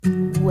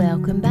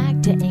Welcome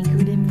back to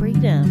Anchored in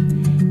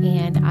Freedom.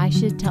 And I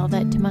should tell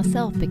that to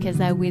myself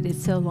because I waited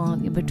so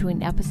long in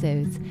between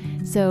episodes.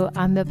 So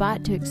I'm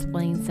about to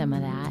explain some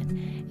of that.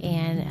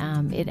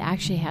 And it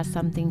actually has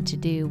something to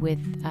do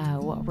with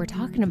what we're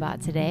talking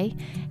about today.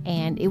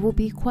 And it will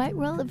be quite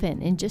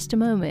relevant in just a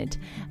moment.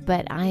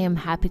 But I am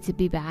happy to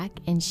be back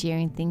and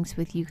sharing things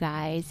with you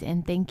guys.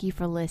 And thank you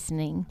for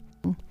listening.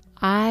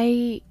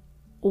 I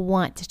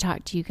want to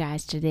talk to you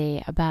guys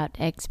today about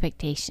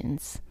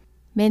expectations.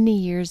 Many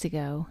years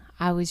ago,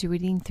 I was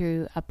reading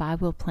through a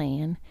Bible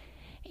plan,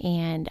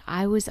 and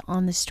I was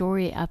on the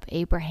story of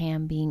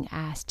Abraham being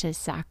asked to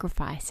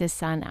sacrifice his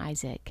son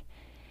Isaac.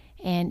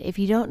 And if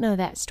you don't know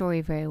that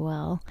story very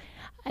well,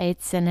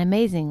 it's an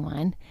amazing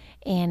one.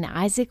 And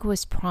Isaac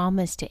was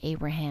promised to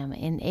Abraham,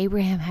 and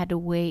Abraham had to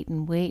wait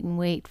and wait and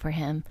wait for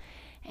him.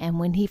 And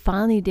when he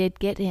finally did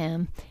get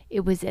him,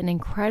 it was an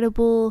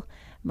incredible,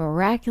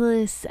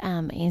 miraculous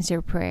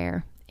answered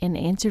prayer, an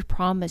answered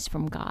promise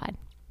from God.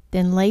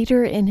 Then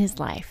later in his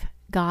life,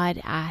 God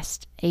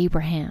asked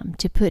Abraham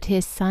to put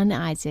his son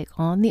Isaac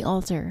on the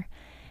altar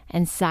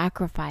and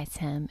sacrifice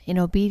him in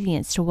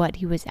obedience to what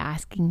he was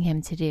asking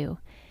him to do.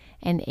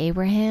 And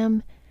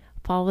Abraham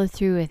followed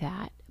through with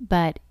that.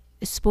 But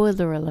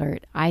spoiler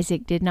alert,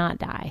 Isaac did not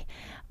die.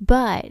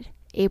 But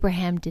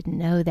Abraham didn't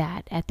know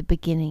that at the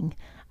beginning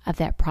of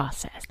that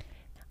process.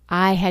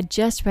 I had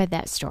just read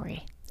that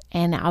story,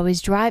 and I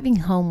was driving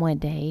home one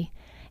day,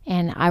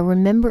 and I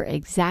remember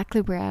exactly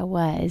where I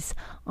was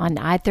on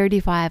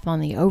I-35 on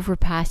the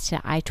overpass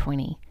to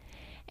I-20.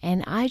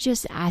 And I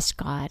just asked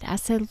God, I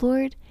said,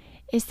 Lord,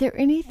 is there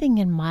anything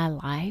in my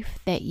life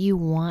that you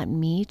want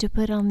me to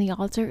put on the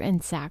altar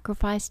and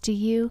sacrifice to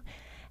you?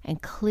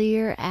 And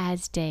clear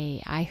as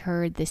day, I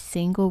heard the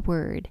single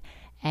word,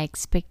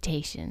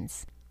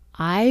 expectations.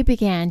 I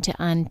began to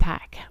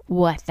unpack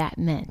what that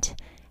meant,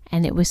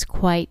 and it was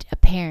quite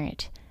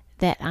apparent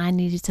that I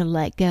needed to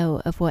let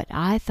go of what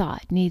I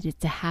thought needed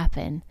to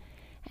happen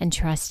and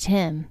trust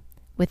Him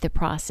with the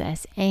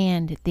process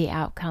and the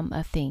outcome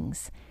of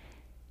things.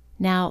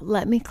 Now,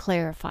 let me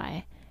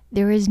clarify.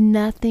 There is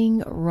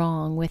nothing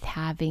wrong with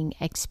having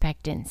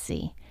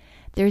expectancy.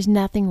 There's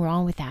nothing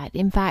wrong with that.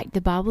 In fact,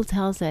 the Bible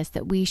tells us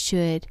that we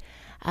should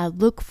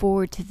look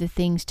forward to the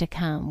things to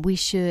come. We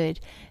should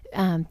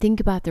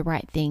think about the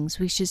right things.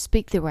 We should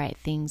speak the right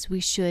things. We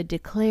should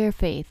declare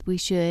faith. We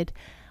should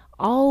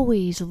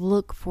always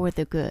look for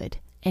the good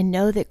and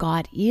know that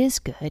God is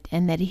good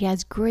and that He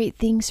has great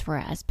things for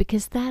us,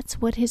 because that's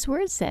what His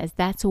Word says.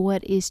 That's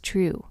what is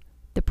true.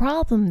 The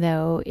problem,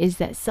 though, is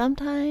that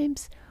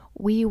sometimes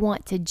we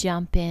want to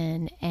jump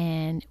in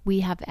and we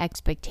have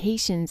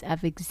expectations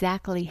of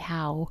exactly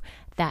how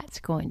that's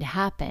going to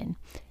happen.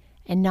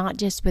 And not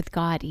just with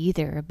God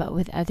either, but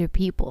with other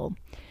people.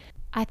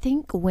 I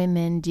think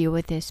women deal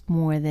with this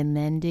more than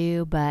men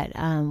do, but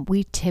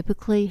we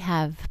typically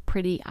have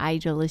pretty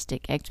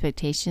idealistic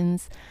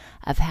expectations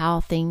of how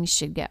things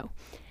should go.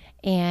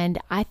 And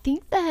I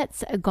think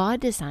that's a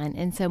God design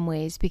in some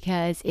ways,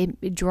 because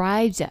it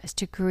drives us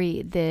to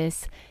create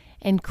this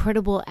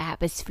incredible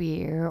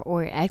atmosphere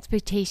or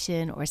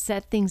expectation or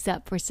set things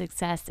up for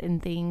success in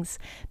things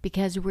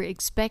because we're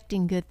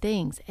expecting good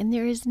things. And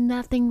there is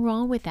nothing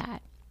wrong with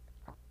that.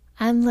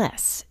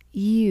 Unless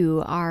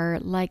you are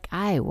like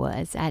I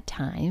was at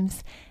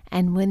times,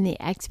 and when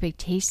the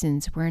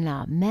expectations were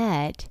not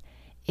met,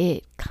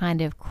 it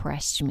kind of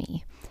crushed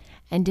me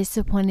and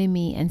disappointed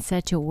me in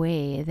such a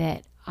way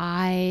that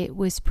I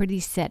was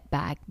pretty set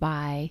back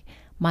by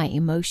my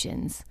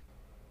emotions.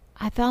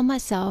 I found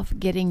myself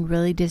getting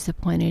really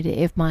disappointed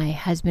if my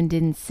husband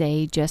didn't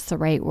say just the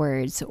right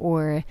words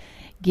or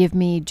give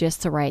me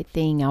just the right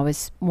thing I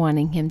was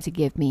wanting him to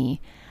give me.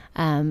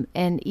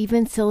 And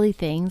even silly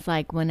things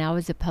like when I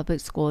was a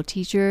public school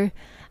teacher,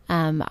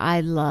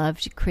 I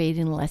loved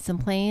creating lesson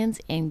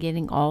plans and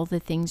getting all the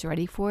things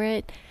ready for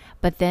it.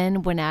 But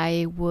then when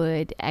I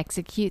would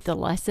execute the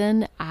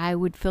lesson, I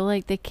would feel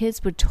like the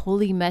kids would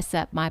totally mess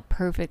up my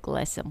perfect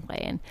lesson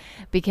plan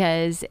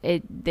because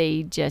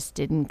they just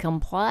didn't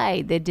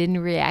comply. They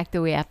didn't react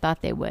the way I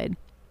thought they would.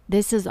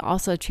 This is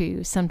also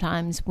true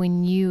sometimes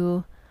when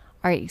you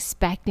are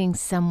expecting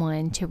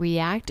someone to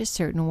react a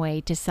certain way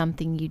to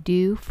something you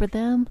do for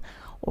them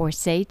or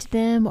say to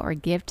them or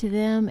give to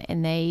them,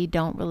 and they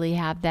don't really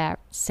have that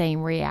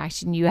same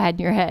reaction you had in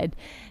your head.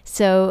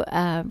 So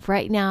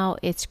right now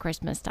it's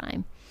Christmas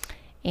time.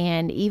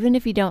 And even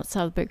if you don't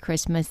celebrate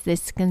Christmas,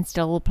 this can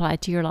still apply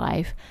to your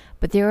life.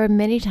 But there are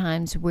many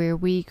times where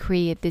we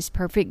create this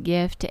perfect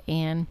gift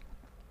and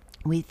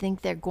we think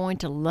they're going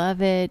to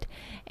love it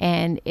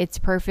and it's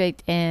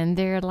perfect, and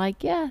they're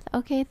like, yeah,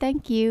 okay,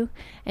 thank you.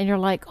 And you're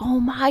like, oh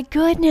my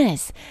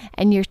goodness.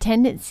 And your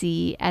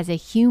tendency as a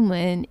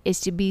human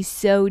is to be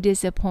so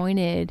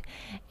disappointed,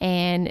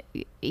 and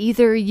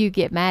either you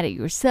get mad at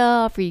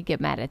yourself or you get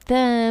mad at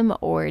them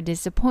or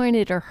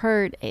disappointed or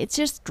hurt. It's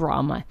just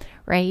drama,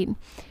 right?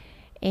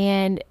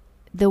 And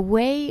the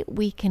way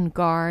we can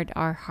guard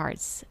our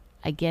hearts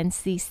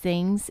against these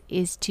things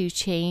is to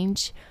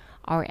change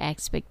our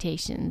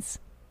expectations.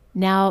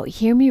 Now,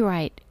 hear me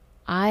right.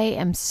 I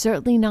am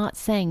certainly not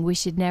saying we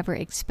should never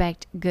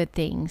expect good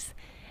things.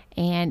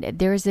 And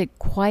there's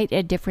quite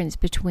a difference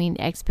between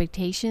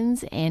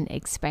expectations and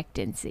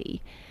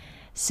expectancy.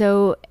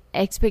 So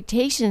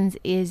expectations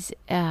is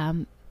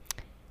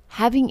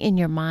having in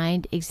your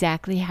mind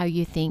exactly how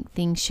you think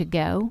things should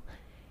go.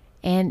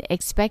 And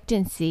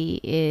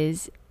expectancy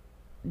is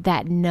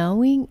that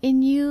knowing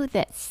in you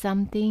that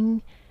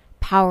something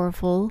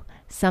powerful,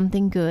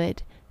 something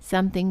good,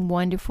 something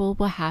wonderful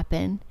will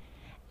happen,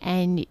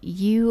 and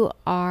you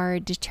are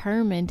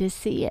determined to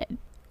see it.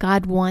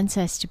 God wants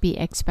us to be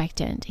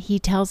expectant. He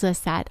tells us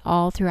that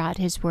all throughout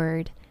His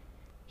Word.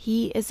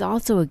 He is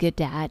also a good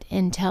dad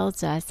and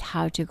tells us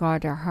how to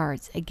guard our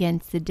hearts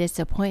against the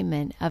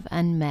disappointment of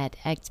unmet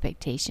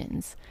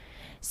expectations.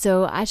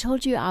 So I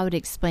told you I would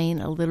explain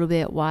a little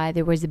bit why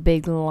there was a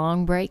big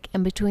long break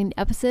in between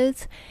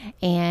episodes,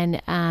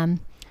 and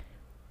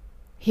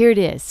here it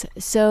is.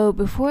 So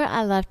before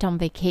I left on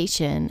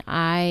vacation,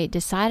 I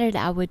decided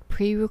I would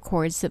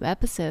pre-record some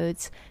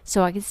episodes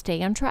so I could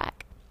stay on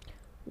track.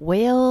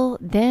 Well,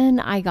 then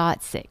I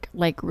got sick,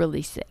 like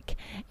really sick,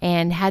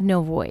 and had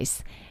no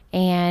voice,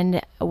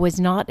 and was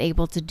not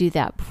able to do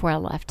that before I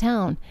left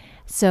town.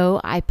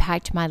 So I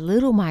packed my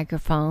little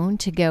microphone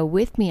to go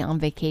with me on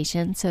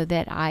vacation so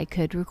that I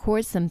could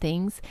record some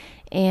things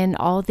in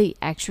all the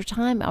extra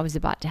time I was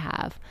about to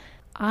have.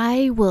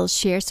 I will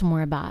share some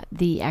more about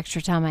the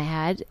extra time I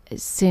had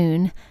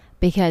soon,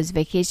 because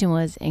vacation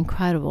was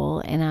incredible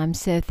and I'm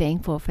so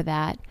thankful for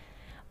that.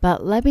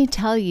 But let me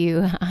tell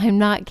you, I'm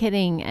not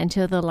kidding.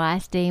 Until the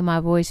last day, my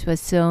voice was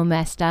so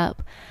messed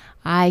up,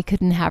 I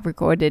couldn't have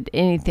recorded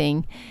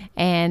anything.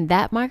 And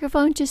that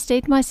microphone just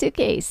stayed in my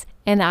suitcase.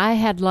 And I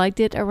had lugged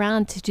it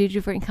around to 2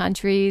 different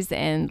countries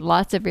and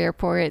lots of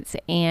airports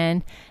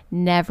and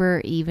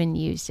never even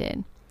used it.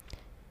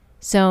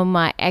 So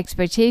my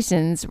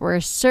expectations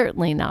were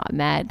certainly not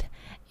met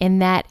in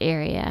that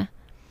area.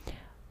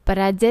 But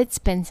I did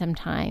spend some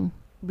time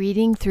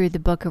reading through the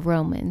book of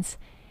Romans,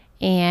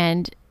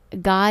 and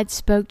God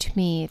spoke to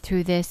me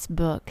through this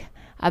book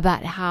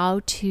about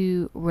how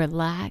to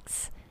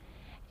relax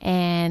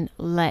and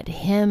let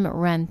Him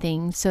run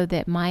things so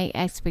that my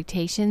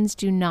expectations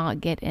do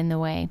not get in the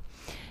way.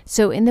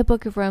 So in the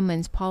book of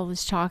Romans, Paul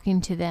was talking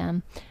to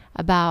them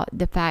about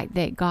the fact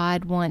that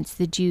God wants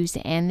the Jews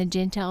and the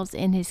Gentiles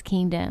in His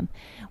kingdom,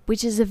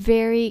 which is a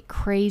very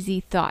crazy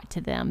thought to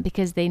them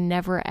because they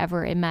never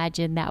ever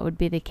imagined that would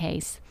be the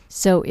case.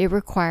 So it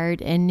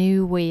required a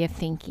new way of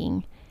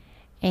thinking.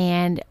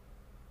 And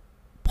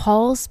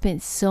Paul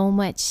spent so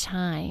much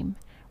time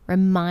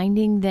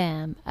reminding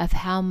them of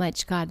how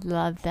much God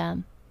loved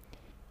them,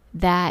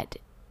 that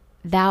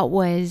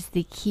was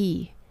the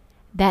key.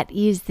 That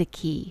is the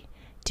key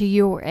to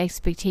your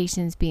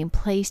expectations being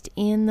placed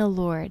in the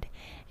Lord,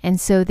 and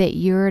so that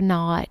you're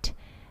not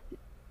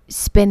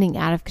spinning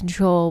out of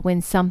control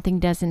when something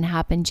doesn't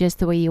happen just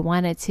the way you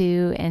want it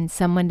to, and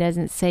someone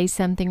doesn't say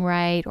something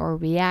right or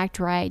react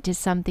right to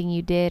something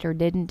you did or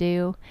didn't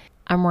do.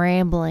 I'm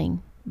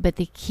rambling. But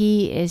the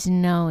key is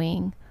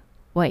knowing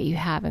what you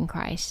have in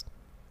Christ.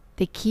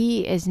 The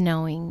key is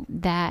knowing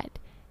that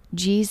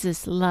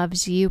Jesus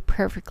loves you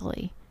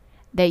perfectly,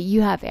 that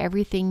you have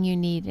everything you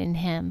need in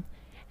Him,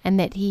 and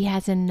that He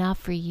has enough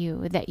for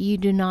you, that you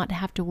do not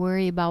have to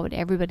worry about what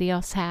everybody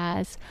else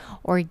has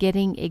or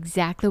getting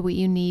exactly what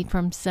you need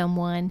from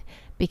someone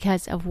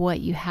because of what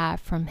you have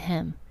from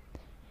Him.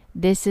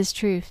 This is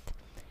truth.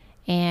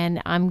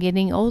 And I'm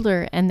getting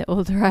older, and the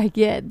older I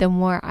get, the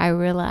more I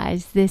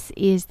realize this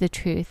is the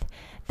truth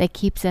that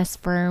keeps us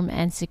firm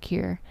and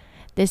secure.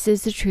 This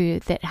is the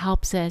truth that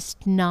helps us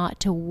not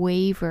to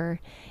waver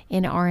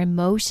in our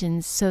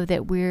emotions so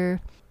that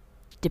we're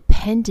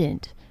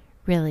dependent,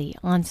 really,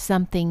 on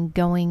something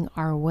going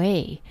our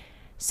way,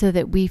 so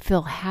that we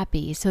feel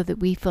happy, so that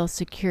we feel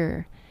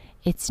secure.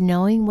 It's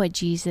knowing what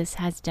Jesus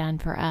has done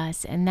for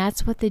us, and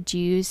that's what the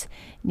Jews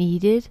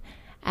needed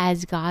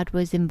as God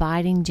was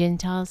inviting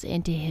Gentiles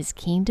into His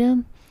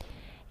kingdom.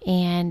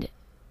 And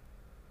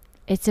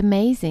it's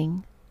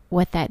amazing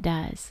what that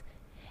does.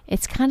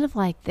 It's kind of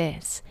like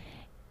this.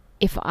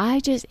 If I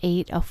just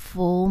ate a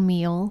full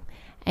meal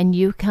and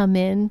you come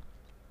in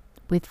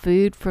with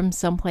food from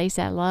someplace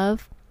I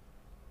love,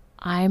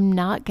 I'm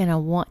not going to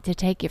want to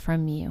take it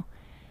from you.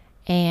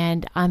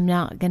 And I'm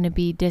not going to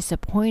be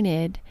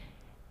disappointed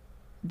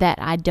that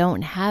I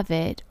don't have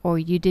it, or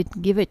you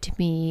didn't give it to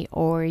me,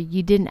 or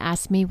you didn't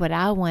ask me what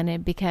I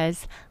wanted,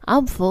 because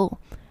I'm full.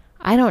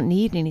 I don't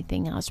need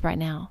anything else right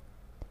now.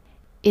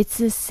 It's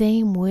the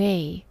same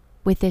way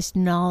with this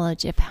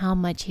knowledge of how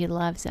much He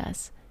loves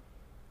us.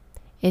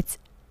 It's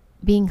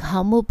being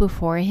humble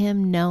before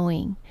Him,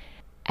 knowing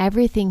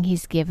everything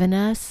He's given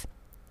us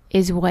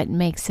is what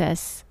makes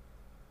us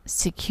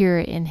secure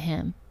in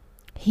Him.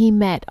 He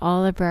met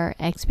all of our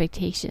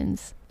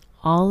expectations.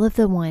 All of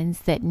the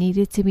ones that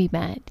needed to be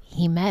met,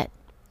 He met.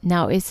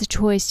 Now it's a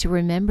choice to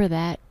remember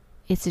that.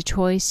 It's a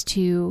choice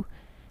to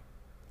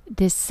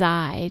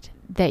decide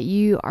that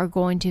you are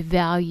going to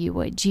value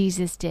what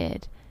Jesus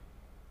did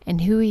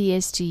and who He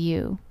is to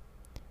you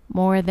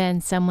more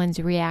than someone's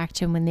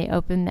reaction when they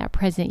open that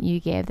present you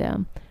gave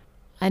them.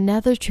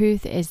 Another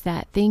truth is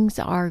that things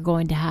are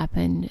going to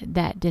happen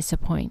that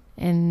disappoint.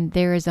 And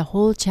there is a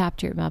whole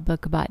chapter in my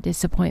book about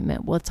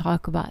disappointment we'll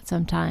talk about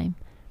sometime.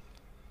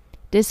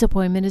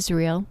 Disappointment is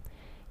real.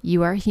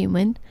 You are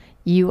human.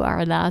 You are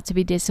allowed to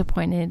be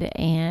disappointed,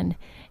 and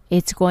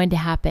it's going to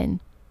happen.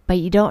 But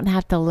you don't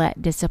have to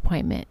let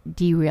disappointment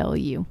derail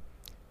you.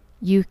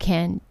 You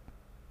can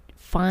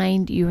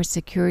find your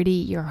security,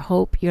 your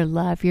hope, your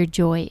love, your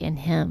joy in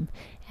Him.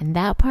 And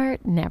that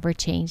part never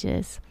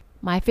changes.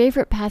 My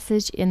favorite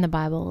passage in the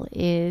Bible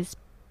is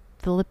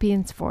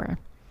Philippians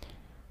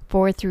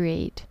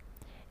 4:4-8.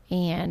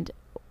 And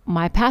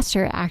my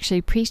pastor actually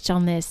preached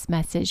on this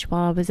message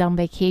while I was on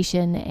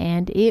vacation,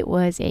 and it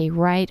was a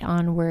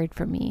right-on word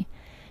for me.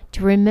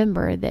 To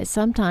remember that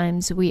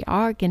sometimes we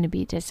are going to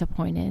be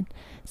disappointed.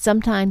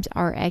 Sometimes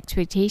our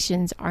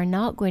expectations are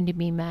not going to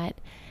be met,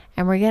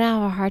 and we're going to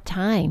have a hard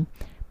time.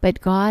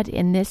 But God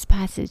in this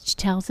passage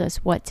tells us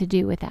what to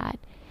do with that.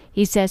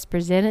 He says,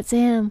 present it to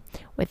Him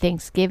with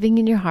thanksgiving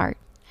in your heart.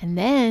 And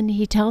then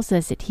He tells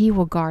us that He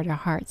will guard our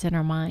hearts and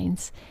our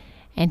minds.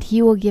 And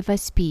He will give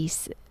us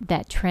peace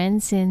that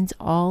transcends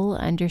all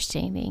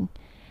understanding.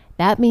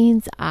 That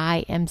means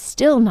I am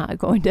still not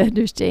going to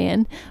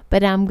understand,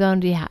 but I'm going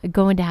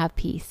to have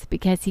peace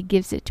because He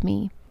gives it to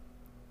me.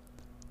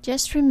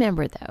 Just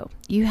remember, though,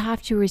 you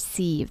have to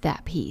receive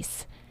that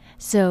peace.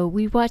 So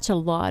we watch a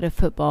lot of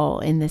football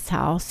in this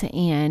house,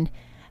 and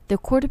the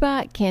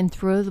quarterback can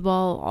throw the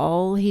ball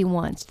all he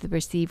wants to the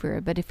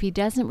receiver, but if he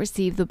doesn't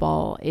receive the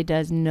ball, it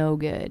does no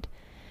good.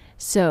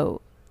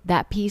 So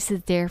that peace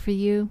is there for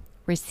you.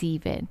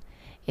 Receive it.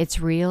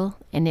 It's real,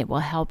 and it will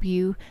help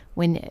you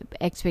when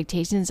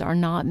expectations are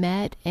not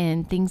met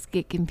and things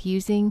get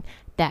confusing.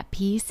 That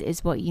peace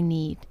is what you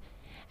need.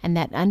 And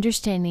that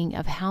understanding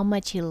of how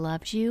much He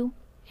loves you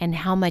and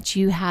how much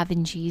you have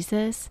in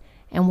Jesus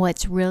and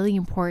what's really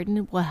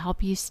important will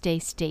help you stay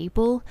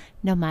stable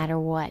no matter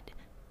what.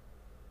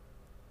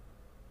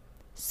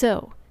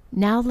 So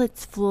now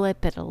let's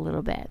flip it a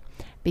little bit,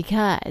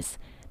 because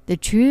the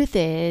truth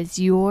is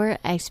your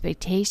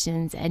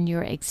expectations and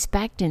your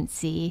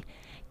expectancy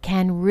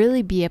can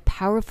really be a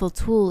powerful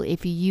tool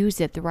if you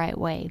use it the right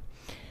way.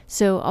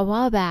 So a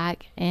while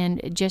back,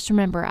 and just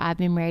remember, I've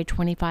been married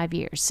 25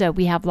 years, so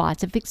we have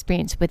lots of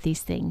experience with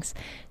these things.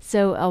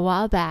 So a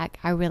while back,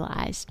 I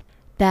realized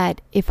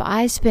that if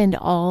I spend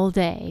all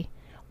day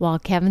while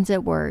Kevin's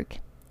at work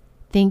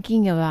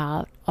thinking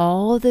about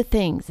all the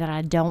things that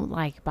I don't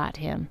like about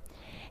him,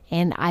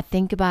 and I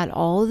think about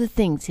all the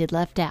things he'd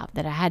left out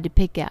that I had to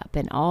pick up,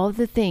 and all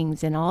the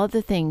things, and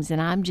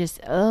I'm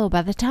just,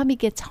 by the time he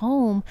gets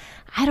home,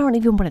 I don't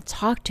even want to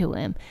talk to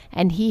him,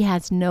 and he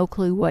has no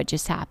clue what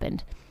just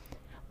happened.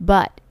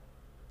 But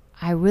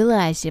I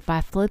realized if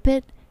I flip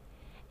it,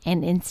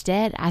 and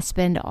instead I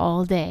spend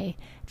all day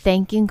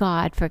thanking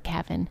God for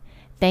Kevin,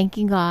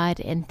 thanking God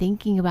and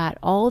thinking about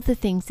all the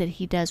things that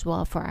he does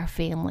well for our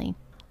family,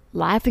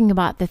 laughing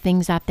about the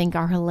things I think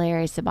are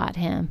hilarious about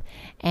him,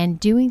 and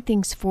doing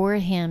things for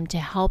him to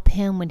help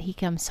him when he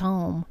comes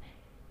home,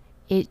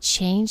 it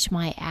changed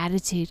my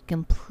attitude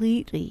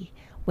completely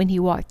when he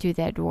walked through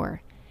that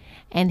door.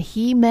 And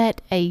he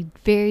met a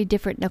very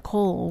different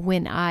Nicole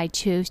when I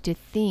chose to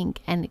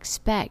think and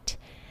expect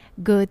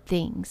good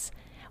things.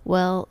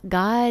 Well,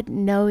 God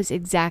knows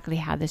exactly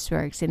how this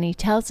works, and He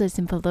tells us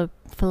in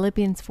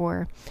Philippians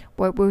 4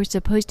 what we're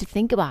supposed to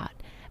think about.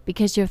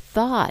 Because your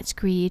thoughts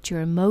create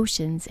your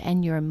emotions,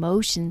 and your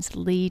emotions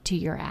lead to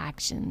your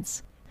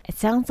actions. It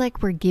sounds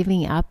like we're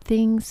giving up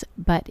things,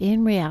 but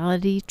in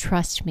reality,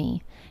 trust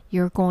me,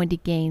 you're going to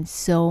gain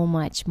so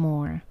much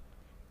more.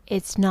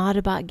 It's not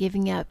about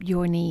giving up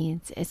your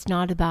needs. It's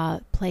not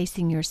about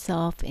placing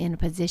yourself in a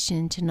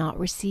position to not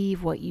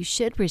receive what you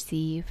should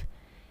receive.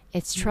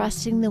 It's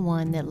trusting the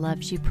one that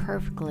loves you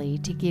perfectly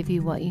to give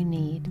you what you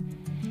need,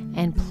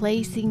 and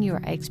placing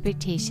your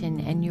expectation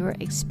and your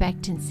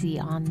expectancy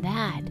on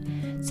that,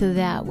 so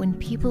that when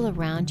people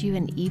around you,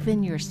 and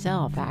even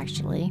yourself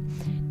actually,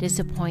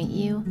 disappoint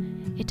you,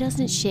 it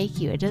doesn't shake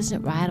you, it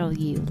doesn't rattle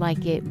you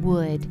like it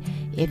would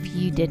if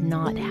you did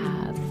not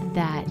have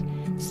that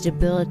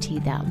stability,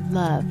 that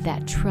love,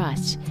 that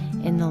trust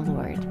in the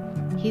Lord.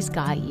 He's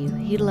got you.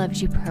 He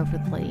loves you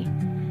perfectly.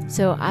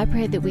 So I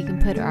pray that we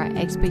can put our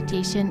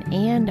expectation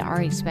and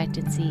our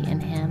expectancy in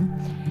Him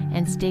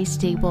and stay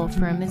stable,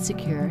 firm, and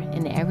secure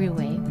in every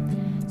way.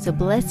 So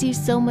bless you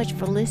so much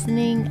for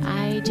listening.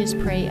 I just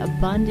pray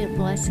abundant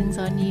blessings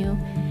on you,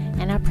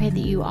 and I pray that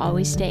you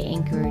always stay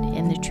anchored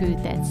in the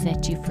truth that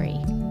sets you free.